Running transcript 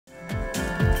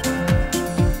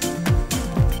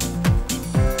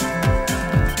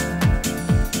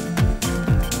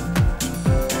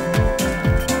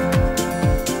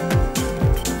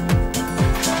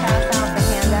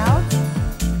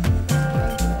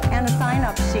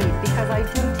sheet because I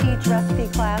do teach recipe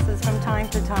classes from time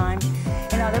to time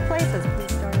in other places.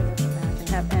 Please start it at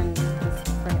the back and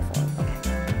just bring it forward.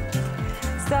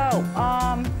 Okay. So,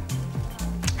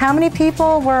 how many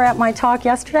people were at my talk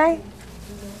yesterday?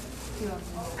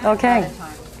 Okay.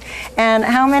 And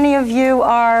how many of you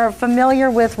are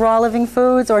familiar with raw living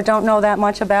foods or don't know that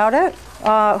much about it?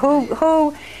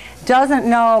 Who doesn't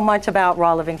know much about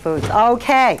raw living foods?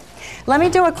 Okay. Let me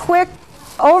do a quick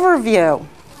overview.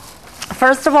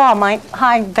 First of all,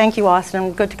 hi, thank you,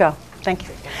 Austin. Good to go. Thank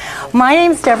you. My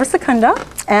name is Debra Secunda,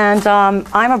 and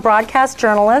I'm a broadcast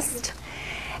journalist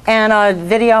and a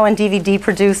video and DVD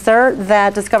producer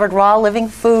that discovered raw living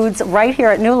foods right here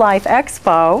at NewLife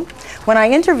Expo when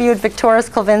I interviewed Viktoras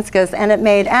Kulvinskas, and it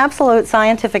made absolute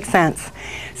scientific sense.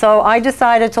 So I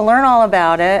decided to learn all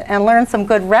about it and learn some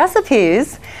good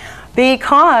recipes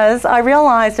because I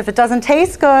realized if it doesn't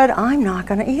taste good, I'm not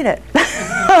going to eat it.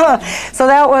 So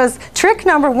that was trick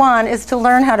number one, is to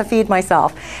learn how to feed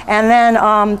myself. And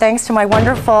then thanks to my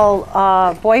wonderful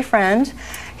boyfriend,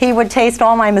 he would taste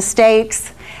all my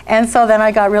mistakes. And so then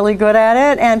I got really good at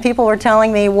it, and people were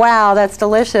telling me, wow, that's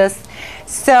delicious.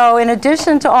 So in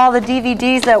addition to all the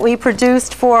DVDs that we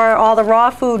produced for all the raw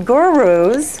food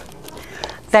gurus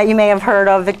that you may have heard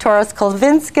of, Viktoras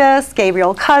Kulvinskas,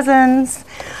 Gabriel Cousins,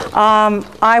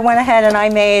 I went ahead and I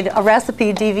made a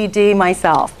recipe DVD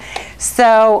myself.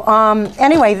 So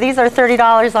anyway, these are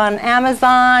 $30 on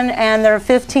Amazon, and there are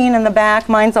 15 in the back.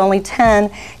 Mine's only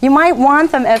 10. You might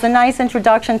want them as a nice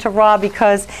introduction to raw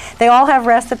because they all have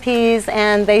recipes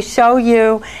and they show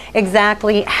you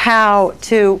exactly how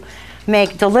to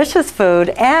make delicious food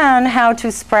and how to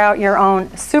sprout your own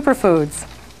superfoods.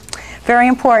 Very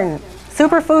important.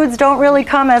 Superfoods don't really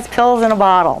come as pills in a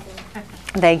bottle.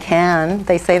 They can,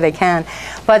 they say they can,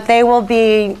 but they will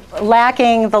be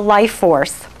lacking the life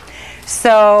force.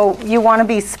 So you want to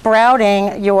be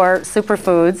sprouting your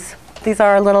superfoods. These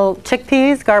are little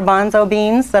chickpeas, garbanzo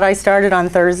beans that I started on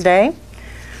Thursday.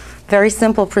 Very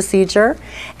simple procedure.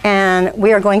 And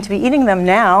we are going to be eating them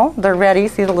now. They're ready.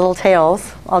 See the little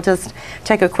tails. I'll just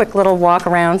take a quick little walk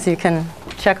around so you can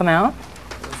check them out.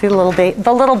 See the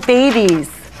little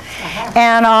babies.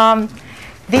 And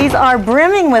these are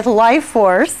brimming with life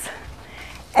force,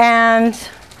 and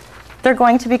they're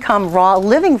going to become raw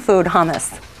living food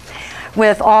hummus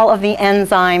with all of the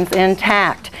enzymes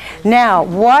intact. Now,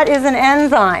 what is an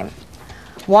enzyme?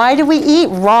 Why do we eat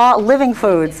raw living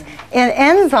foods? An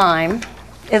enzyme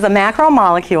is a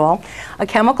macromolecule, a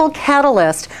chemical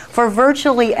catalyst for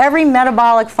virtually every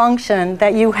metabolic function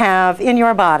that you have in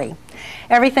your body.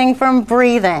 Everything from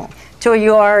breathing to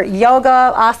your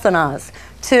yoga asanas,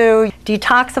 to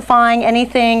detoxifying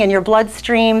anything in your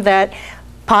bloodstream that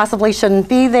possibly shouldn't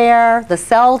be there, the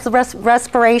cells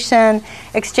respiration,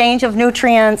 exchange of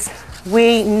nutrients.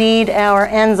 We need our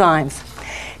enzymes.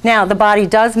 Now, the body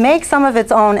does make some of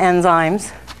its own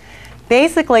enzymes.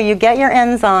 Basically, you get your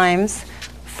enzymes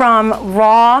from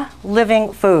raw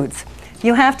living foods.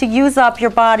 You have to use up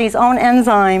your body's own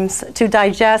enzymes to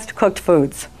digest cooked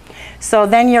foods. So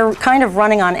then you're kind of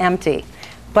running on empty.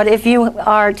 But if you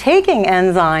are taking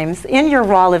enzymes in your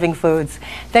raw living foods,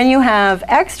 then you have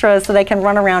extras so they can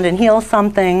run around and heal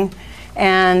something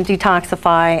and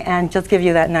detoxify and just give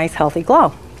you that nice healthy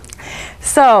glow.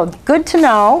 So good to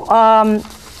know.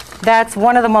 That's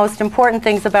one of the most important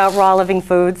things about raw living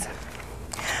foods.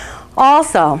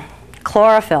 Also,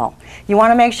 chlorophyll. You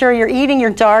want to make sure you're eating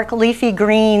your dark leafy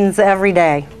greens every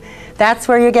day. That's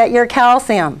where you get your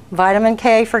calcium, vitamin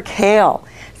K for kale,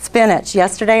 spinach.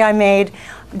 Yesterday I made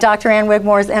Dr. Ann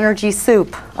Wigmore's energy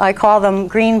soup. I call them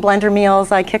green blender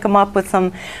meals. I kick them up with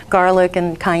some garlic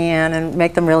and cayenne and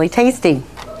make them really tasty.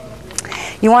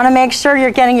 You want to make sure you're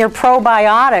getting your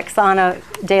probiotics on a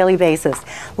daily basis.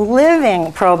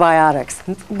 Living probiotics.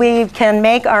 We can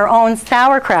make our own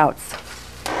sauerkrauts.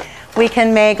 We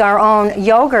can make our own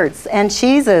yogurts and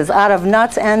cheeses out of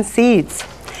nuts and seeds.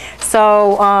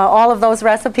 So all of those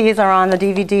recipes are on the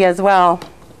DVD as well.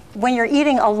 When you're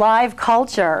eating a live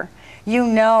culture, you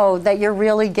know that you're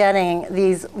really getting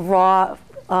these raw,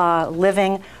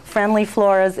 living, friendly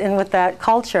floras in with that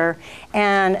culture,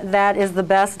 and that is the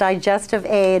best digestive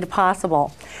aid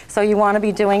possible. So you want to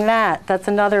be doing that. That's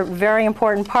another very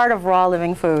important part of raw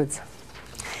living foods.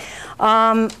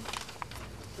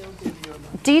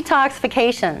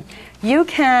 Detoxification. You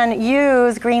can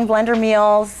use green blender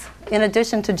meals in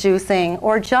addition to juicing,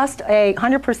 or just a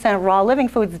 100% raw living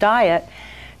foods diet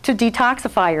to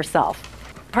detoxify yourself.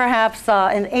 Perhaps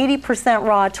an 80%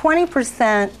 raw,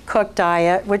 20% cooked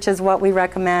diet, which is what we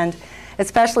recommend,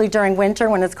 especially during winter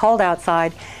when it's cold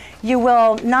outside. You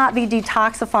will not be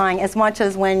detoxifying as much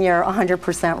as when you're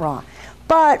 100% raw.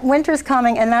 But winter's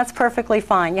coming, and that's perfectly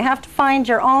fine. You have to find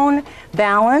your own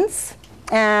balance,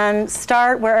 and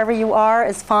start wherever you are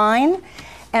is fine,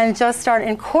 and just start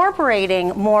incorporating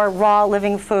more raw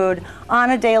living food on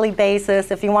a daily basis.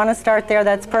 If you want to start there,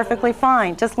 that's perfectly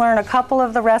fine. Just learn a couple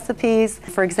of the recipes.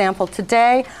 For example,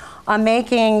 today I'm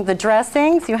making the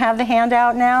dressings. You have the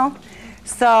handout now.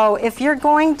 So if you're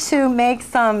going to make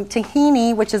some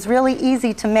tahini, which is really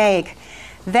easy to make,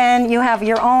 then you have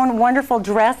your own wonderful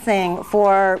dressing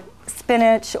for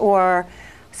spinach or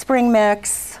spring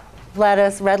mix,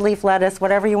 lettuce, red leaf lettuce,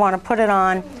 whatever you want to put it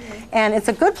on. And it's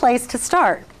a good place to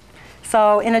start.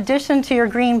 So in addition to your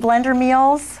green blender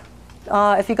meals,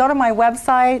 if you go to my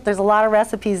website, there's a lot of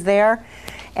recipes there.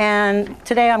 And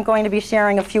today I'm going to be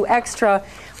sharing a few extra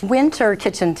winter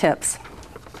kitchen tips.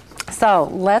 So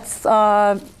let's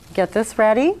get this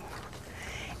ready.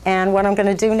 And what I'm going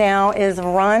to do now is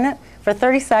run for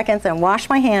 30 seconds and wash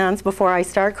my hands before I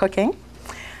start cooking.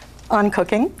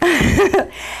 Uncooking.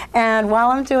 And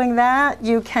while I'm doing that,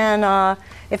 you can,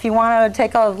 if you want to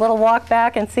take a little walk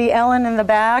back and see Ellen in the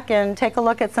back and take a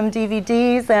look at some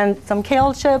DVDs and some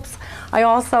kale chips. I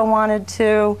also wanted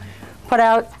to put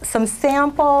out some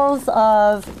samples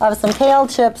of some kale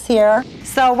chips here.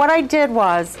 So what I did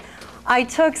was I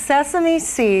took sesame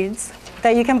seeds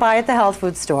that you can buy at the health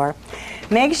food store.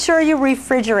 Make sure you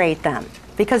refrigerate them,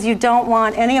 because you don't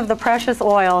want any of the precious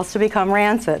oils to become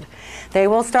rancid. They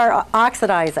will start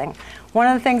oxidizing. One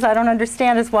of the things I don't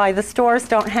understand is why the stores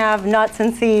don't have nuts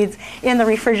and seeds in the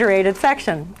refrigerated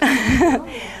section.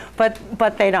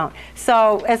 but they don't.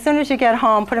 So as soon as you get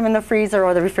home, put them in the freezer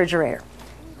or the refrigerator.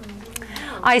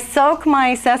 I soak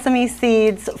my sesame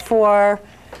seeds for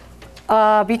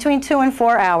between 2 and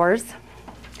 4 hours.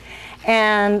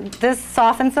 And this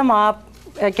softens them up.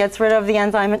 It gets rid of the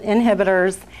enzyme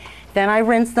inhibitors. Then I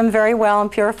rinse them very well in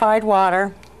purified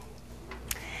water.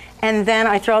 And then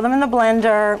I throw them in the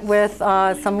blender with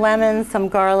some lemon, some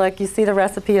garlic. You see the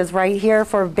recipe is right here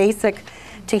for basic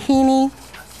tahini.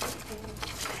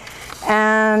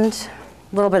 And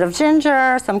a little bit of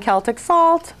ginger, some Celtic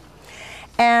salt.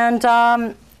 And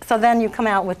so then you come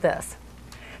out with this.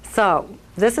 So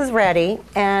this is ready.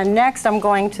 And next I'm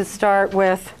going to start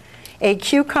with a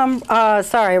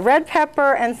red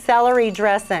pepper and celery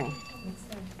dressing.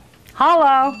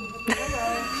 Hello.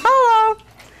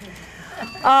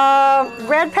 Hello.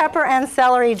 Red pepper and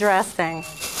celery dressing.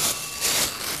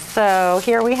 So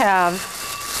here we have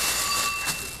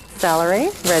celery,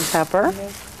 red pepper,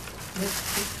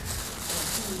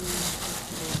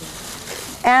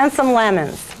 and some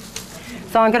lemons.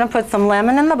 So I'm going to put some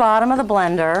lemon in the bottom of the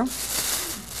blender,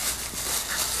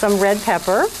 some red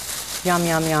pepper, yum,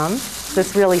 yum, yum.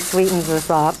 This really sweetens this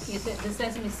up. The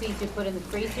sesame seeds you put in the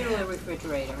freezer or the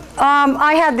refrigerator?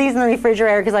 I had these in the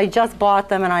refrigerator because I just bought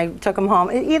them and I took them home.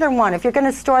 Either one. If you're going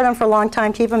to store them for a long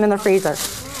time, keep them in the freezer.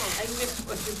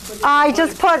 I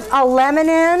just put a lemon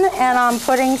in, and I'm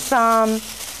putting some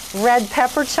red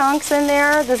pepper chunks in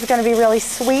there. This is going to be really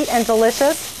sweet and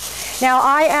delicious. Now,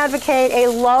 I advocate a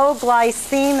low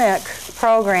glycemic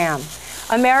program.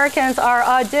 Americans are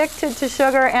addicted to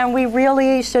sugar, and we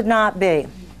really should not be.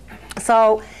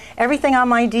 So everything on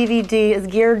my DVD is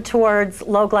geared towards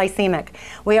low glycemic.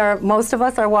 Most of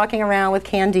us are walking around with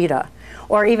candida,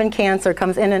 or even cancer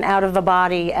comes in and out of the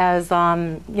body as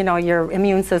your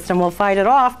immune system will fight it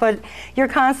off, but you're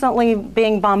constantly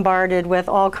being bombarded with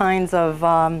all kinds of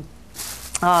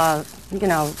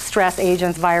stress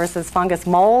agents, viruses, fungus,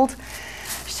 mold.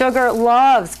 Sugar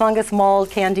loves fungus, mold,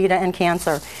 candida, and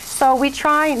cancer. So we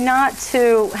try not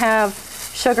to have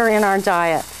sugar in our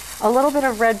diet. A little bit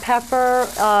of red pepper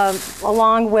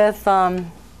along with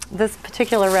this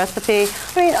particular recipe.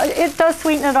 I mean, it does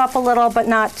sweeten it up a little, but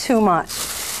not too much.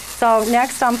 So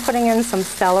next I'm putting in some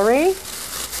celery.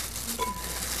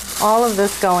 All of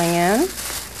this going in.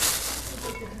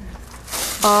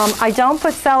 I don't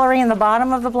put celery in the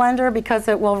bottom of the blender because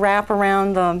it will wrap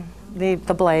around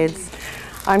the blades.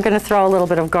 I'm going to throw a little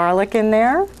bit of garlic in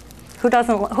there. Who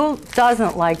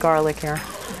doesn't like garlic here?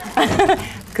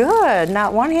 Good,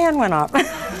 not one hand went up.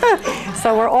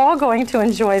 So we're all going to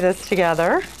enjoy this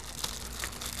together.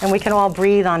 And we can all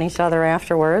breathe on each other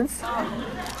afterwards.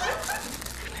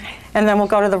 And then we'll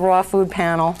go to the raw food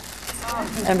panel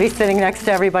and be sitting next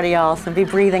to everybody else and be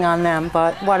breathing on them,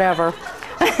 but whatever.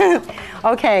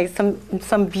 Okay,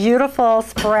 some beautiful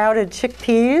sprouted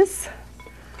chickpeas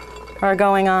are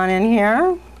going on in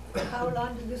here. How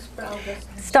long did you sprout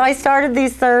this? I started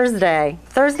these Thursday.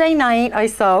 Thursday night I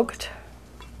soaked.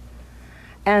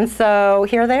 And so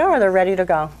here they are, they're ready to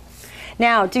go.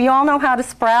 Now, do you all know how to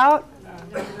sprout?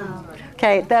 No.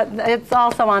 Okay, it's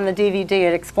also on the DVD.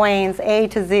 It explains A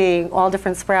to Z, all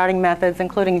different sprouting methods,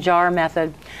 including jar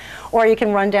method. Or you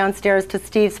can run downstairs to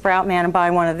Steve's Sprout Man and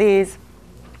buy one of these.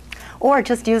 Or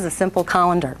just use a simple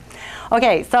colander.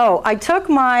 Okay, so I took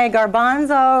my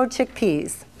garbanzo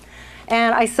chickpeas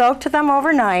and I soaked them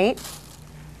overnight,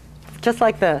 just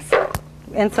like this,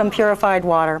 in some purified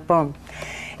water, boom.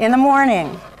 In the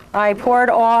morning, I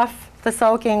poured off the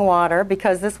soaking water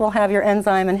because this will have your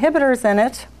enzyme inhibitors in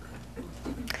it.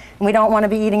 We don't want to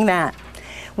be eating that.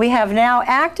 We have now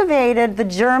activated the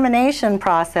germination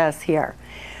process here.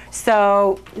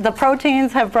 So the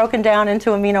proteins have broken down into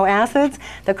amino acids,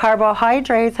 the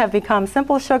carbohydrates have become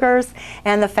simple sugars,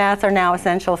 and the fats are now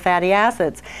essential fatty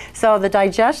acids. So the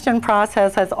digestion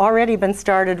process has already been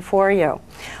started for you.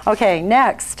 Okay,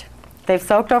 next, they've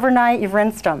soaked overnight, you've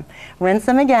rinsed them. Rinse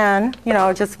them again, you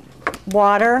know, just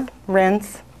water,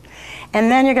 rinse. And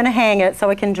then you're going to hang it so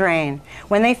it can drain.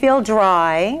 When they feel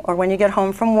dry, or when you get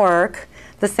home from work,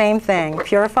 the same thing.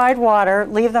 Purified water,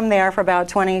 leave them there for about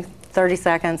 20, 30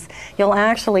 seconds. You'll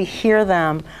actually hear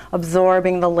them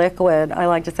absorbing the liquid. I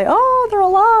like to say, oh, they're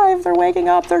alive, they're waking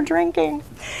up, they're drinking.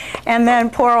 And then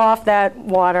pour off that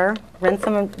water, rinse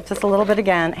them just a little bit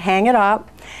again, hang it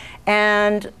up,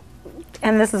 and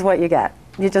this is what you get.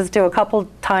 You just do a couple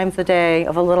times a day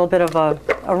of a little bit of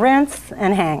a rinse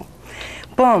and hang.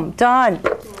 Boom, done.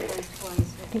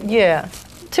 Yeah,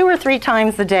 2 or 3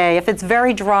 times a day. If it's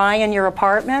very dry in your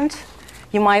apartment,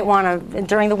 you might want to,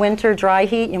 during the winter dry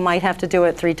heat, you might have to do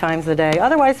it 3 times a day.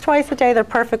 Otherwise, twice a day, they're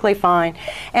perfectly fine.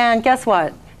 And guess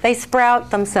what? They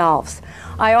sprout themselves.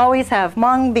 I always have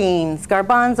mung beans,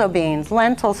 garbanzo beans,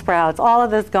 lentil sprouts, all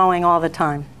of this going all the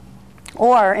time.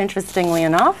 Or, interestingly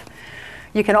enough,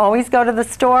 you can always go to the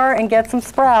store and get some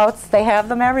sprouts. They have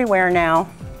them everywhere now.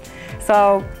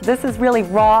 So this is really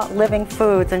raw, living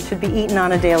foods and should be eaten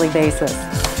on a daily basis.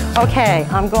 Okay,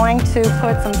 I'm going to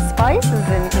put some spices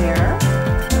in here.